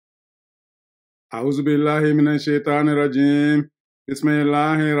أعوذ بالله من الشيطان الرجيم بسم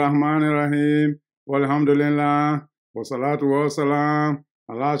الله الرحمن الرحيم والحمد لله والصلاة والسلام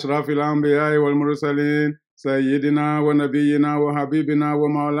على أشرف الأنبياء والمرسلين سيدنا ونبينا وحبيبنا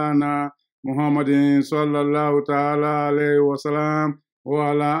ومولانا محمد صلى الله تعالى عليه وسلم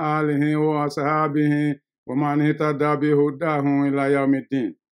وعلى آله وأصحابه ومن اهتدى بهداه إلى يوم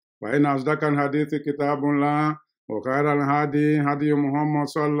الدين وإن أصدق الحديث كتاب الله وخير الهدي هدي محمد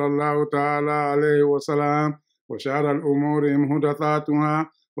صلى الله تعالى عليه وسلم وشر الأمور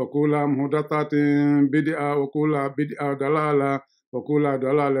محدثاتها وكل محدثة بدعة وكل بدعة ضلالة وكل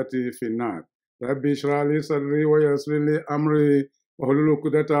ضلالة في النار ربي اشرح لي صدري ويسر لي أمري واحلل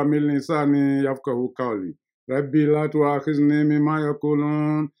عقدة من لساني يفقهوا قولي ربي لا تؤاخذني مما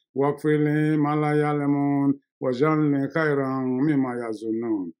يقولون واغفر لي ما لا يعلمون واجعلني خيرا مما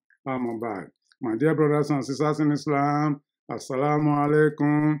يظنون أما بعد. My dear brothers and sisters in Islam, Assalamu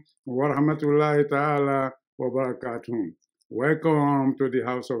alaikum wa rahmatullahi ta'ala wa barakatuh. Welcome to the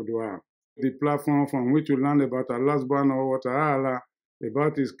House of Dua, the platform from which you learn about Allah subhanahu wa ta'ala,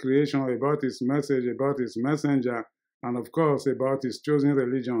 about His creation, about His message, about His messenger, and of course about His chosen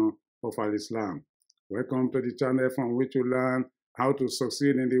religion of Al-Islam. Welcome to the channel from which you learn how to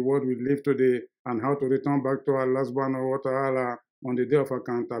succeed in the world we live today and how to return back to Allah subhanahu wa ta'ala on the day of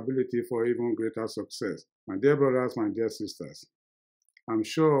accountability for even greater success. My dear brothers, my dear sisters, I'm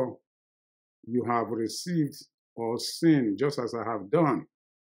sure you have received or seen, just as I have done,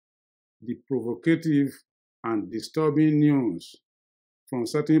 the provocative and disturbing news from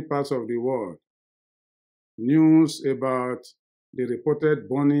certain parts of the world. News about the reported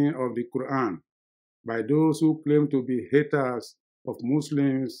burning of the Qur'an by those who claim to be haters of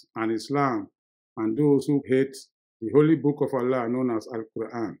Muslims and Islam, and those who hate the holy book of Allah known as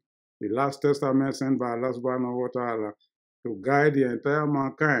Al-Qur'an, the last testament sent by Allah subhanahu wa ta'ala to guide the entire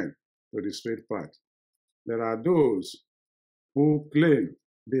mankind to the straight path. There are those who claim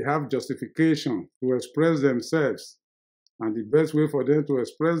they have justification to express themselves, and the best way for them to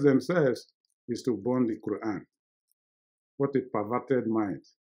express themselves is to burn the Qur'an. What a perverted mind.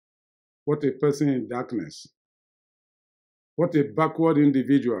 What a person in darkness. What a backward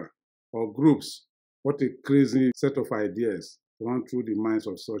individual or groups. What a crazy set of ideas run through the minds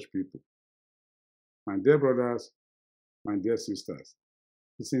of such people. My dear brothers, my dear sisters,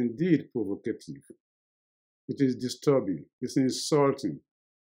 it's indeed provocative. It is disturbing. It's insulting,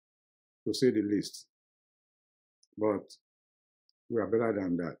 to say the least. But we are better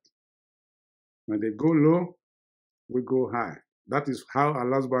than that. When they go low, we go high. That is how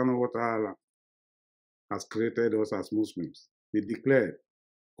Allah subhanahu wa ta'ala has created us as Muslims. He declared,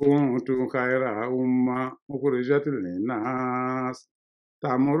 كنتم خير أمة أخرجت للناس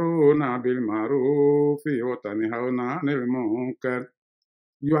تأمرون بالمعروف وتنهون عن المنكر.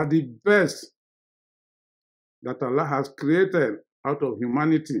 You are the best that Allah has created out of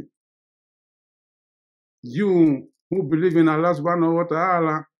humanity. You who believe in Allah subhanahu wa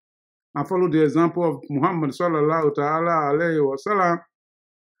ta'ala and follow the example of Muhammad sallallahu ta'ala alayhi wa sallam,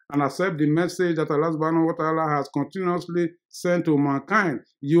 and accept the message that Allah subhanahu wa ta'ala has continuously sent to mankind,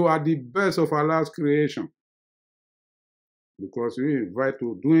 you are the best of Allah's creation. Because we invite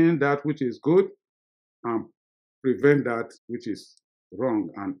to doing that which is good and prevent that which is wrong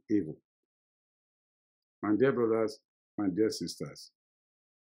and evil. My dear brothers, my dear sisters,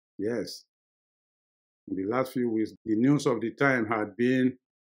 yes, in the last few weeks, the news of the time had been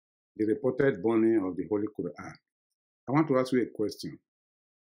the reported burning of the Holy Qur'an. I want to ask you a question.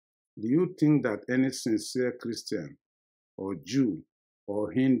 Do you think that any sincere Christian or Jew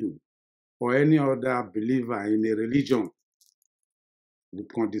or Hindu or any other believer in a religion would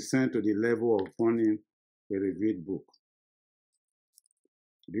condescend to the level of burning a revealed book?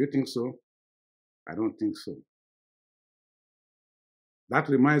 Do you think so? I don't think so. That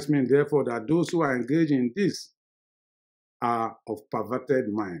reminds me, therefore, that those who are engaged in this are of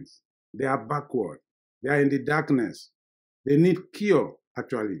perverted minds. They are backward. They are in the darkness. They need cure,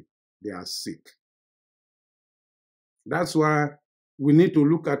 actually. They are sick. That's why we need to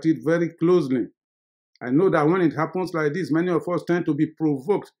look at it very closely. I know that when it happens like this, many of us tend to be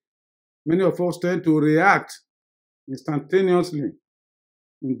provoked. Many of us tend to react instantaneously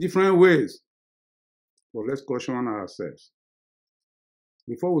in different ways. But let's caution ourselves.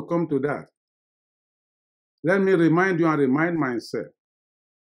 Before we come to that, let me remind you and remind myself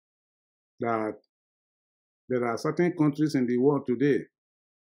that there are certain countries in the world today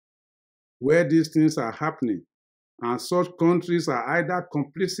where these things are happening, and such countries are either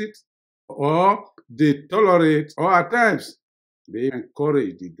complicit or they tolerate, or at times they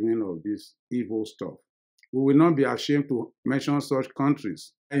encourage the doing of this evil stuff. We will not be ashamed to mention such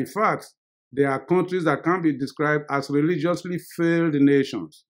countries. In fact, They are countries that can be described as religiously failed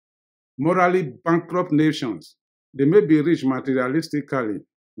nations, morally bankrupt nations. They may be rich materialistically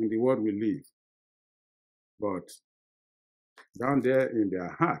in the world we live, but down there in their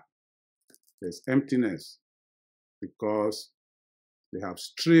heart, there's emptiness because they have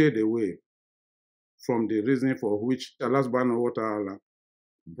strayed away from the reason for which Allah subhanahu wa ta'ala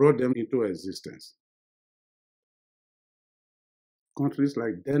brought them into existence. Countries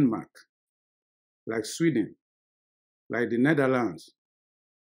like Denmark, like Sweden, like the Netherlands,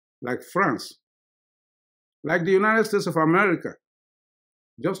 like France, like the United States of America,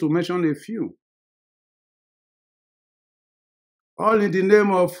 just to mention a few. All in the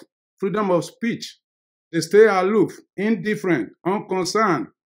name of freedom of speech. They stay aloof, indifferent, unconcerned,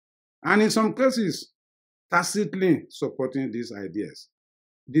 and in some cases, tacitly supporting these ideas,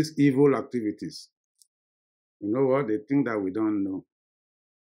 these evil activities. You know what? They think that we don't know.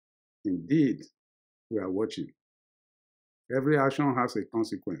 Indeed, we are watching. Every action has a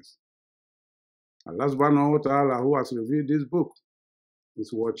consequence. Allah subhanahu wa ta'ala, who has revealed this book,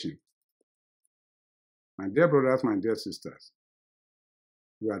 is watching. My dear brothers, my dear sisters,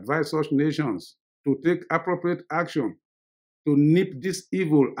 we advise such nations to take appropriate action to nip this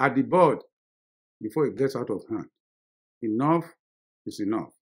evil at the bud before it gets out of hand. Enough is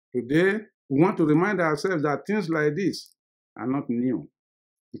enough. Today, we want to remind ourselves that things like this are not new.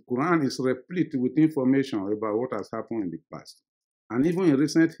 The Quran is replete with information about what has happened in the past. And even in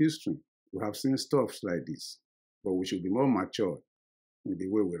recent history, we have seen stuff like this. But we should be more mature in the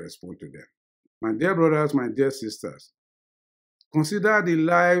way we respond to them. My dear brothers, my dear sisters, consider the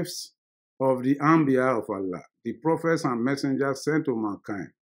lives of the Anbiya of Allah, the prophets and messengers sent to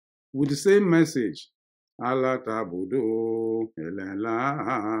mankind, with the same message. Allah ta'budu illallah.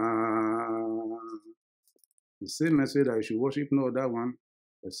 The same message that you should worship no other one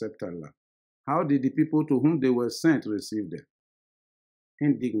except Allah. How did the people to whom they were sent receive them?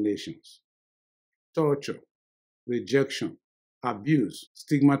 Indignations, torture, rejection, abuse,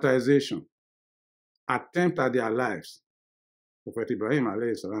 stigmatization, attempt at their lives. Prophet Ibrahim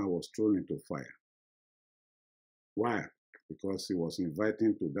alayhi salam was thrown into fire. Why? Because he was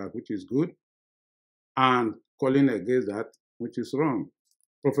inviting to that which is good and calling against that which is wrong.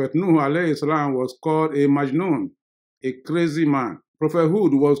 Prophet Nuh alayhi salam was called a majnun, a crazy man. Prophet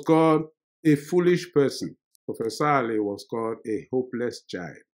Hud was called a foolish person. Prophet Saleh was called a hopeless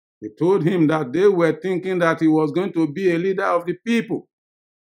child. They told him that they were thinking that he was going to be a leader of the people.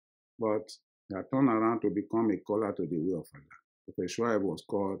 But he had turned around to become a caller to the way of Allah. Prophet Shuaib was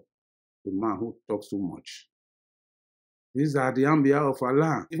called a man who talks too much. These are the Anbiya of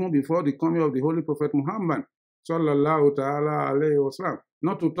Allah, even before the coming of the Holy Prophet Muhammad, sallallahu ta'ala alayhi wa sallam.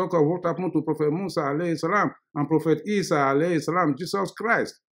 Not to talk of what happened to Prophet Musa alayhi salam and Prophet Isa alayhi salam, Jesus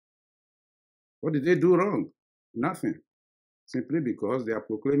Christ. What did they do wrong? Nothing. Simply because they are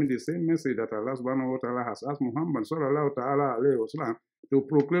proclaiming the same message that Allah subhanahu wa ta'ala has asked Muhammad sallallahu ta'ala alayhi wa sallam to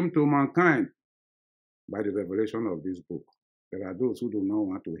proclaim to mankind by the revelation of this book. There are those who do not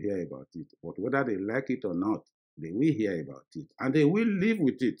want to hear about it, but whether they like it or not, they will hear about it, and they will live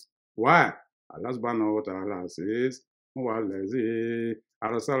with it. Why? Allah subhanahu wa ta'ala says, وَالَّذِي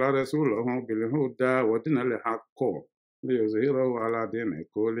أَرْسَلَ رَسُولَهُ بِالْهُدَى وَدِينِ الْحَقِّ لِيُظْهِرَهُ عَلَى دِينِ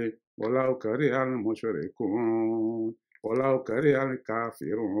كُلِّهِ وَلَوْ كَرِهَ الْمُشْرِكُونَ وَلَوْ كَرِهَ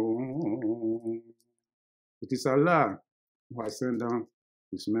الْكَافِرُونَ. It is Allah who has sent down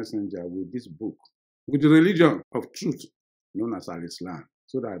his messenger with this book, with the religion of truth known as Al-Islam,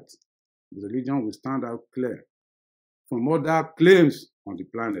 so that the religion will stand out clear from other claims on the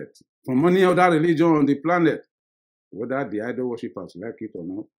planet, from any other religion on the planet, whether the idol worshippers like it or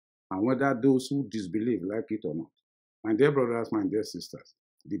not, and whether those who disbelieve like it or not. My dear brothers, my dear sisters,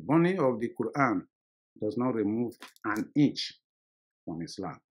 the burning of the Quran does not remove an inch from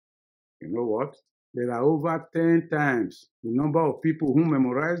Islam. You know what? There are over 10 times the number of people who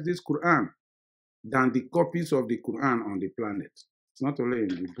memorize this Quran than the copies of the Quran on the planet. It's not only in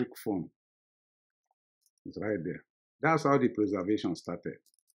the book form. It's right there. That's how the preservation started.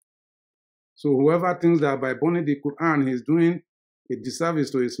 So whoever thinks that by burning the Quran he is doing a disservice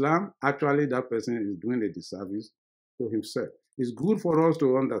to Islam, actually that person is doing a disservice to himself. It's good for us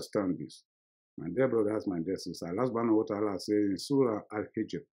to understand this. My dear brothers, my dear sisters, Allah subhanahu wa ta'ala says in Surah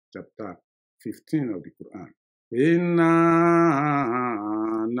Al-Hijr, chapter 15 of the Quran, Inna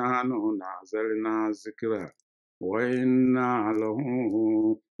nahnu nazzalna zikra wa inna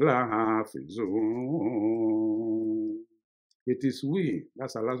lahu lahafizun. It is we,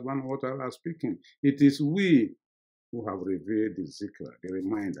 that's Allah subhanahu wa ta'ala speaking, it is we who have revealed the zikr, the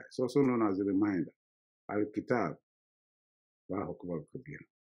reminder. It's also known as the reminder, Al-Kitab,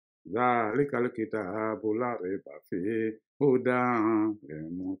 ذلك الكتاب لا ريب فيه هدى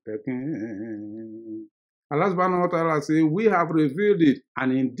للمتقين. Allah subhanahu wa ta'ala says, we have revealed it,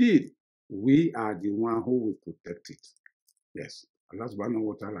 and indeed, we are the one who will protect it. Yes, Allah subhanahu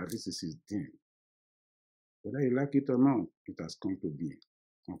wa ta'ala, this is his deen. Whether you like it or not, it has come to be.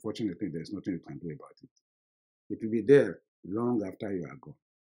 Unfortunately, there's nothing you can do about it. It will be there long after you are gone.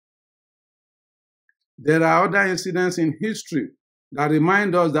 There are other incidents in history that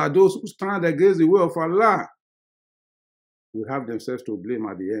remind us that those who stand against the way of Allah will have themselves to blame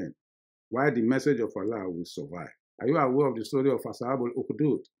at the end, while the message of Allah will survive. Are you aware of the story of Ashab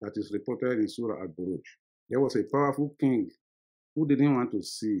al-Ukhdud that is reported in Surah Al-Buruj? There was a powerful king who didn't want to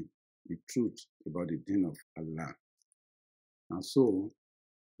see the truth about the deen of Allah, and so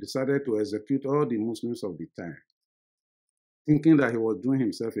decided to execute all the Muslims of the time, thinking that he was doing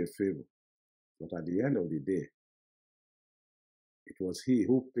himself a favor. But at the end of the day, it was he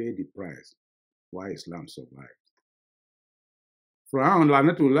who paid the price why Islam survived. Fir'aun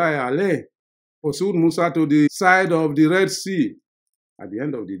Lanatullahi alayh pursued Musa to the side of the Red Sea. At the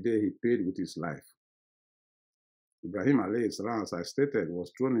end of the day, he paid with his life. Ibrahim alayhi salam, as I stated,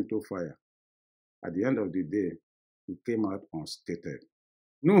 was thrown into fire. At the end of the day, he came out unscathed.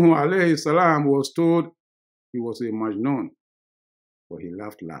 Nuh alayhi salam was told he was a Majnun, but he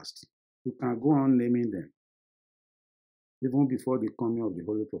laughed last. You can go on naming them. Even before the coming of the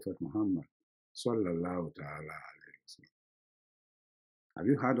Holy Prophet Muhammad, sallallahu ta'ala alayhi wa sallam. Have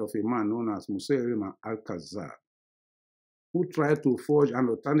you heard of a man known as Musaylim al-Kazzab, who tried to forge an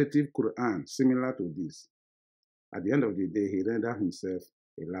alternative Qur'an similar to this? At the end of the day, he rendered himself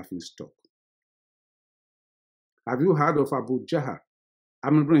a laughingstock. Have you heard of Abu Jahl,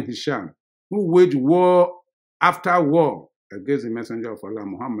 Amr ibn Hisham, who waged war after war against the messenger of Allah,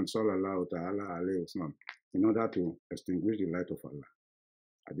 Muhammad sallallahu ta'ala alayhi wa sallam, in order to extinguish the light of Allah?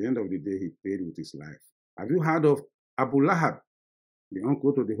 At the end of the day, he paid with his life. Have you heard of Abu Lahab, the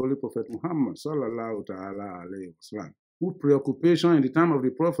uncle to the Holy Prophet Muhammad sallallahu ta'ala alayhi wa sallam, whose preoccupation in the time of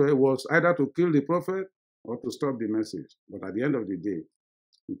the Prophet was either to kill the Prophet or to stop the message? But at the end of the day,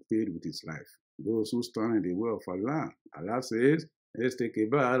 he paid with his life. Those who stand in the way of Allah, Allah says,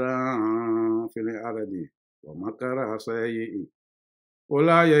 Estekibara fil aradi wa makara sayyi.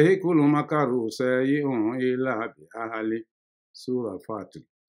 Ola yahikulu makaru sayyi'un illa bi ahli. Surah Fatir.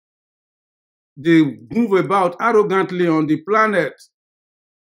 They move about arrogantly on the planet,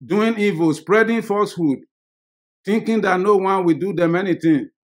 doing evil, spreading falsehood, thinking that no one will do them anything,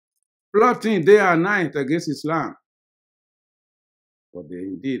 plotting day and night against Islam. But they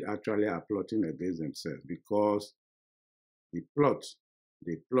indeed actually are plotting against themselves, because the plot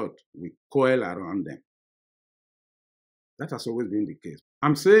will coil around them. That has always been the case.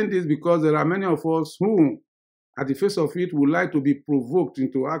 I'm saying this because there are many of us who, at the face of it, would like to be provoked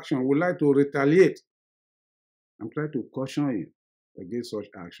into action, would like to retaliate. I'm trying to caution you against such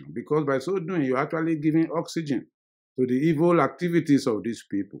action, because by so doing, you're actually giving oxygen to the evil activities of these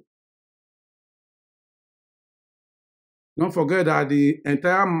people. Don't forget that the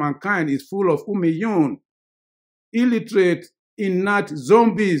entire mankind is full of ummiyun, illiterate, inert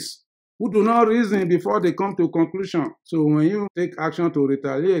zombies who do not reason before they come to a conclusion. So when you take action to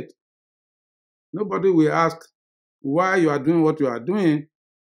retaliate, nobody will ask why you are doing what you are doing,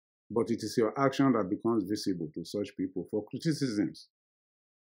 but it is your action that becomes visible to such people for criticisms.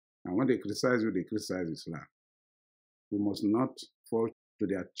 And when they criticize you, they criticize Islam. We must not fall to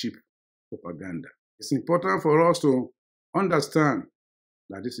their cheap propaganda. It's important for us to understand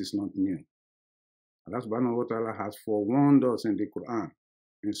that this is not new. Allah subhanahu wa ta'ala has forewarned us in the Qur'an.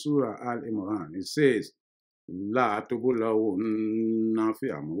 In Surah Al-Imran, it says, La tubulawunna fi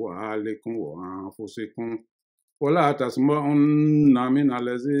amwalikum wa anfusikum wa la tasma'unna min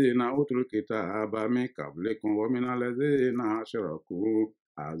allazina utul kitaba min qablikum wa min allazina ashraku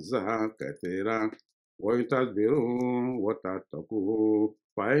azza kathira wa in tasbiru wa tattaqu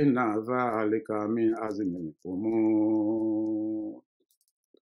fa inna dhalika min azmil umur.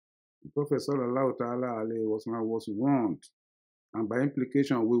 The Prophet sallallahu ta'ala alayhi wa sallam was warned, and by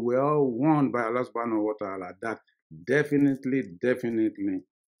implication, we were all warned by Allah subhanahu wa ta'ala that definitely,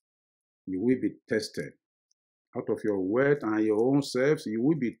 you will be tested. Out of your wealth and your own selves, you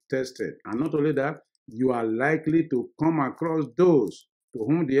will be tested. And not only that, you are likely to come across those to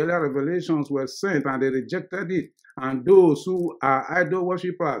whom the earlier revelations were sent and they rejected it, and those who are idol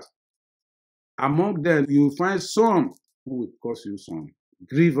worshippers. Among them, you will find some who will cause you some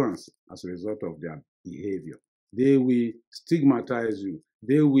grievance as a result of their behavior. They will stigmatize you.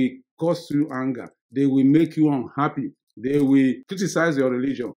 They will cause you anger. They will make you unhappy. They will criticize your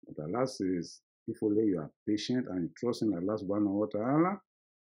religion. But Allah says, if only you are patient and you trust in Allah subhanahu wa ta'ala,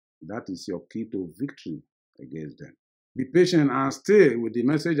 That is your key to victory against them. Be patient and stay with the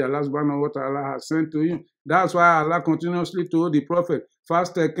message Allah subhanahu wa ta'ala has sent to you. That's why Allah continuously told the Prophet,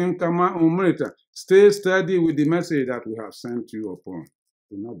 Fastaqim kama umrita. Stay steady with the message that we have sent you upon.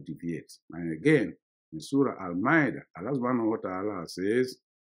 Do not deviate. And again, in Surah Al-Ma'idah, Allah subhanahu wa ta'ala says,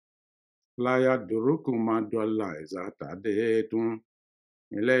 La yadurukum ma dalla iza tadaytum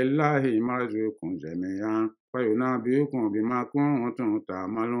ila illahi marji'ukum jami'an fayunabbi'ukum bima kuntum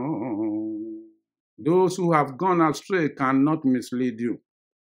ta'malun. Those who have gone astray cannot mislead you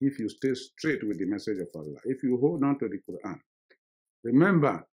if you stay straight with the message of Allah. If you hold on to the Qur'an,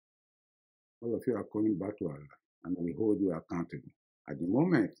 remember, all of you are coming back to Allah, and we hold you accountable. At the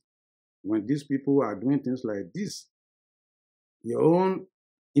moment, when these people are doing things like this, your own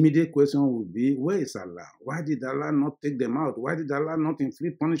immediate question would be, where is Allah? Why did Allah not take them out? Why did Allah not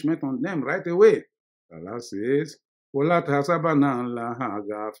inflict punishment on them right away? Allah says, وَلَا تَحْسَبَنَّ اللَّهَ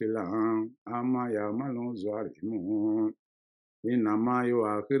غَافِلًا عَمَّا يَعْمَلُ الظَّالِمُونَ إِنَّمَا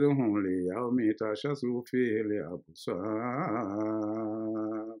يُؤَخِّرُهُمْ لِيَوْمٍ تَشْخَصُ فِيهِ الْأَبْصَارُ.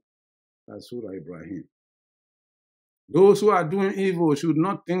 That's Surah Ibrahim. Those who are doing evil should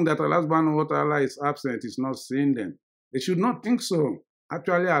not think that Allah subhanahu wa ta'ala is absent, is not seeing them. They should not think so.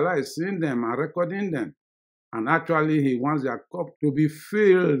 Actually, Allah is seeing them and recording them. And actually, He wants their cup to be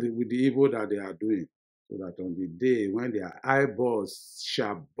filled with the evil that they are doing. So that on the day when their eyeballs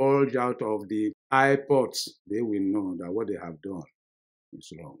shall bulge out of the eye pots, they will know that what they have done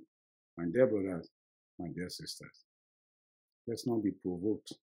is wrong. My dear brothers, my dear sisters, let's not be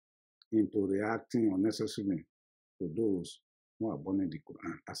provoked into reacting unnecessarily to those who are burning the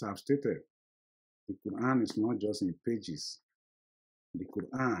Quran. As I've stated, the Quran is not just in pages. The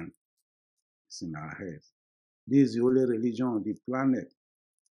Quran is in our heads. This is the only religion on the planet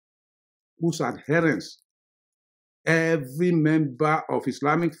whose adherents, every member of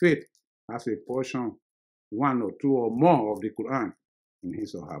Islamic faith has a portion, one or two or more of the Quran in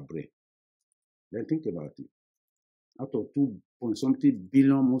his or her brain. Then think about it. Out of 2.something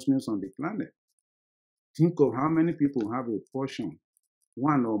billion Muslims on the planet, think of how many people have a portion,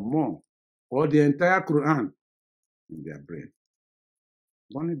 one or more, or the entire Quran in their brain.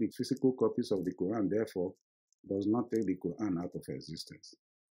 Only the physical copies of the Quran, therefore, does not take the Quran out of existence.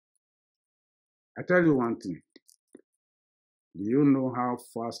 I tell you one thing. Do you know how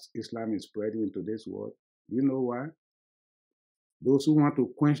fast Islam is spreading in today's world? Do you know why? Those who want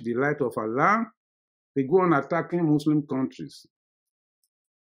to quench the light of Allah, they go on attacking Muslim countries,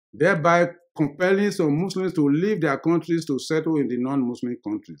 thereby compelling some Muslims to leave their countries to settle in the non-Muslim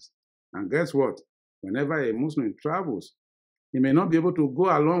countries. And guess what? Whenever a Muslim travels, he may not be able to go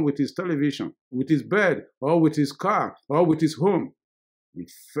along with his television, with his bed, or with his car, or with his home. The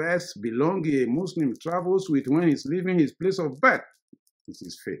first belonging a Muslim travels with when he's leaving his place of birth is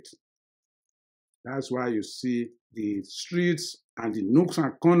his faith. That's why you see the streets and the nooks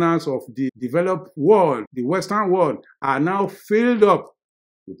and corners of the developed world, the Western world, are now filled up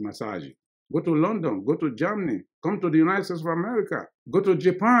with massages. Go to London, go to Germany, come to the United States of America, go to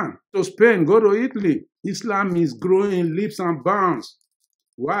Japan, to Spain, go to Italy. Islam is growing in leaps and bounds.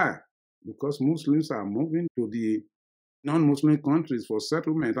 Why? Because Muslims are moving to the non-Muslim countries for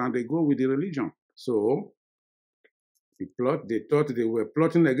settlement, and they go with the religion. So, the plot they thought they were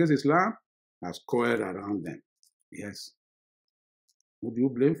plotting against Islam has coiled around them. Yes. Who do you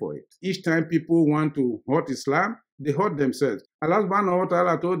blame for it? Each time people want to hurt Islam, they hurt themselves. Allah subhanahu wa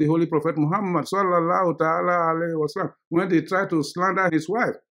ta'ala told the Holy Prophet Muhammad sallallahu ta'ala alayhi wa sallam, when they try to slander his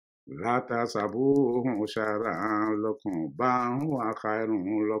wife, do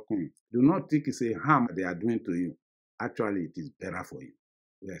not think it's a harm they are doing to you. Actually, it is better for you.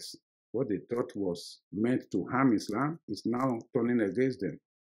 Yes. What they thought was meant to harm Islam is now turning against them.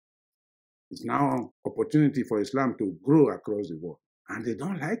 It's now an opportunity for Islam to grow across the world. And they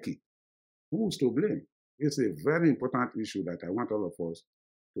don't like it. Who's to blame? It's a very important issue that I want all of us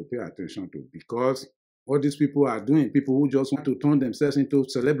to pay attention to, because what these people are doing, people who just want to turn themselves into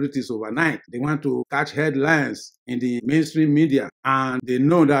celebrities overnight, they want to catch headlines in the mainstream media, and they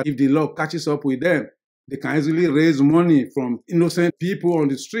know that if the law catches up with them, they can easily raise money from innocent people on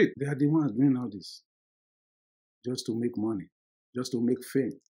the street. They are the ones doing all this just to make money, just to make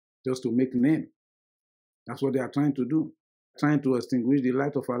fame, just to make name. That's what they are trying to do, trying to extinguish the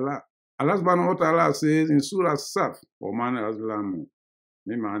light of Allah. Allah subhanahu wa ta'ala says in Surah Saf, وَمَنْ أَظْلَمُ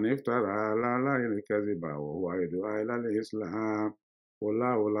مِمَّنِ افْتَرَى عَلَى اللَّهِ الْكَذِبَ وَهُوَ يَدْعُو إِلَى الْإِسْلَامِ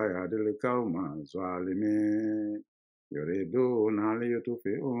وَاللَّهُ لَا يَهْدِي الْقَوْمَ الظَّالِمِينَ يُرِيدُونَ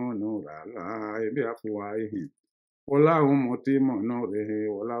لِيُطْفِئُوا نُورَ اللَّهِ بِأَفْوَاهِهِمْ وَاللَّهُ مُتِمُّ نُورِهِ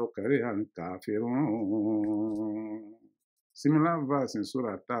وَلَوْ كَرِهَ الْكَافِرُونَ. Similar verse in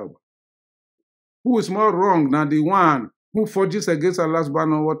Surah Tawbah. Who is more wrong than the one who forges against Allah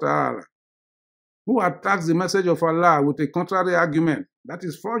subhanahu wa ta'ala? Who attacks the message of Allah with a contrary argument? That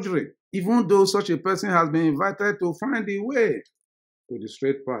is forgery. Even though such a person has been invited to find the way to the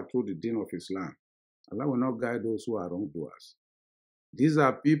straight path through the deen of Islam. Allah will not guide those who are wrongdoers. These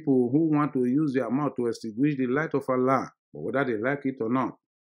are people who want to use their mouth to extinguish the light of Allah, but whether they like it or not,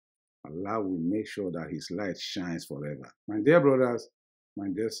 Allah will make sure that His light shines forever. My dear brothers, my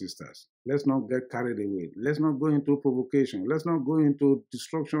dear sisters, let's not get carried away. Let's not go into provocation. Let's not go into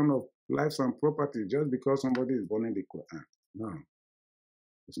destruction of lives and property just because somebody is burning the Qur'an. No,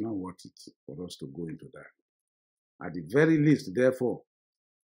 it's not worth it for us to go into that. At the very least, therefore,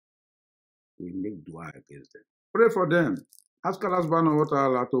 we make dua against them. Pray for them. Ask Allah subhanahu wa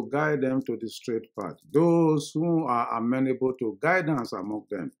ta'ala to guide them to the straight path. Those who are amenable to guidance among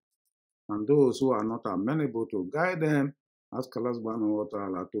them, and those who are not amenable to guide them, ask Allah subhanahu wa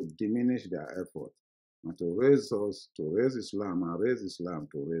ta'ala to diminish their effort and to raise us, to raise Islam, and raise Islam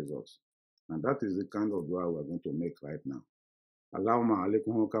to raise us. And that is the kind of dua we're going to make right now. Allahumma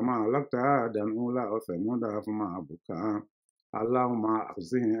alaikum kama alakta dan ula wa famuda fama abuka. Allahumma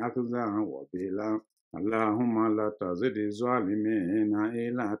afzihi akza wa bila. Allahumma la tazidi zalimina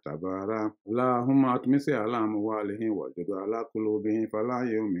ila tabara. Allahumma atmisi ala amwalihim wa judu ala kulubihim fala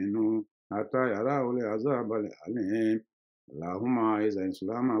yu'minu hatta yarau li azab al-alim. Allahumma aiza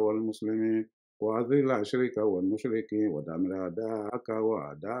islama wal muslimin wa adhil shirka wal mushrikin wa damir a'da'aka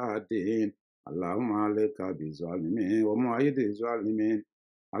wa a'da'ad-din. Allahumma alayka bi zalimin wa mu'ayyidi zalimin.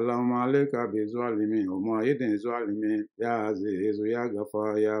 Allahumma alayka bi zalimin wa mu'ayyidi zalimin. Ya aziz ya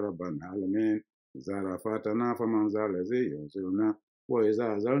ghafar ya rabbal alamin. إذا رفعتنا فمن ذا الذي ينصرنا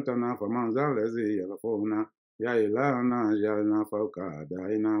وإذا أزلتنا فمن ذا الذي يرفعنا يا إلهنا اجعلنا فوق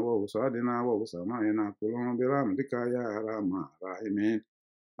أعدائنا ووصادنا ووسمائنا كلهم برحمتك يا أرحم الراحمين.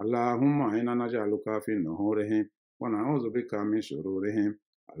 اللهم إنا نجعلك في نحورهم ونعوذ بك من شرورهم.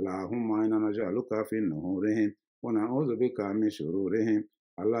 اللهم إنا نجعلك في نحورهم ونعوذ بك من شرورهم.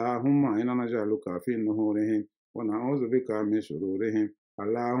 اللهم إنا نجعلك في نحورهم ونعوذ بك من شرورهم.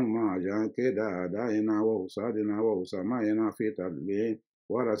 اللهم اجعل كيد أعدائنا وحسادنا وسمائنا في تضليل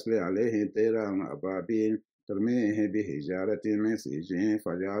ورسل عليه طيرا أبابيل ترميه بحجارة من سجين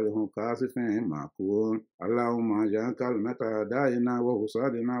فجعله كاسف معقول. اللهم اجعل كلمة أعدائنا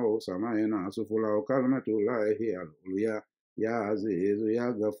وحسادنا وسمائنا سفلا وكلمة الله هي العليا. يا عزيز يا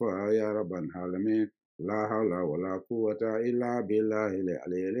غفار يا رب العالمين. لا حول ولا قوة إلا بالله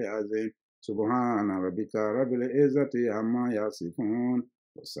العلي العظيم. سبحان ربك رب العزة عما يصفون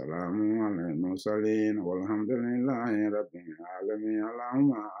والسلام على المرسلين والحمد لله رب العالمين.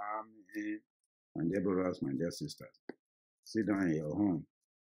 اللهم آمين. My dear brothers, my dear sisters, sit down in your home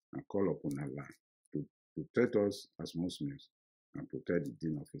and call upon Allah to protect us as Muslims and protect the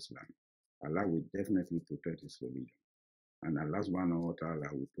deen of Islam. Allah will definitely protect His religion. And Allah subhanahu wa ta'ala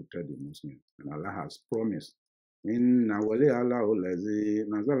will protect the Muslims. And Allah has promised, Inna wali Allahu allazi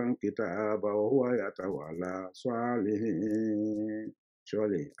nazala al-kitaba wa huwa yatawalla salihin.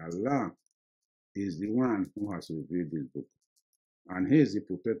 Surely Allah is the one who has revealed this book. And He is the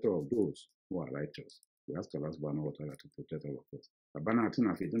protector of those who are righteous. We ask Allah subhanahu wa ta'ala to protect all of us. ربنا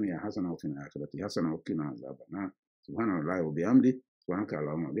آتنا في الدنيا حسنة وفي الآخرة حسنة وقنا عذاب النار. سبحان الله وبحمده سبحانك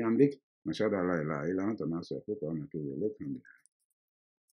اللهم وبحمدك نشهد أن لا إله إلا أنت نستغفرك ونتوب إليك.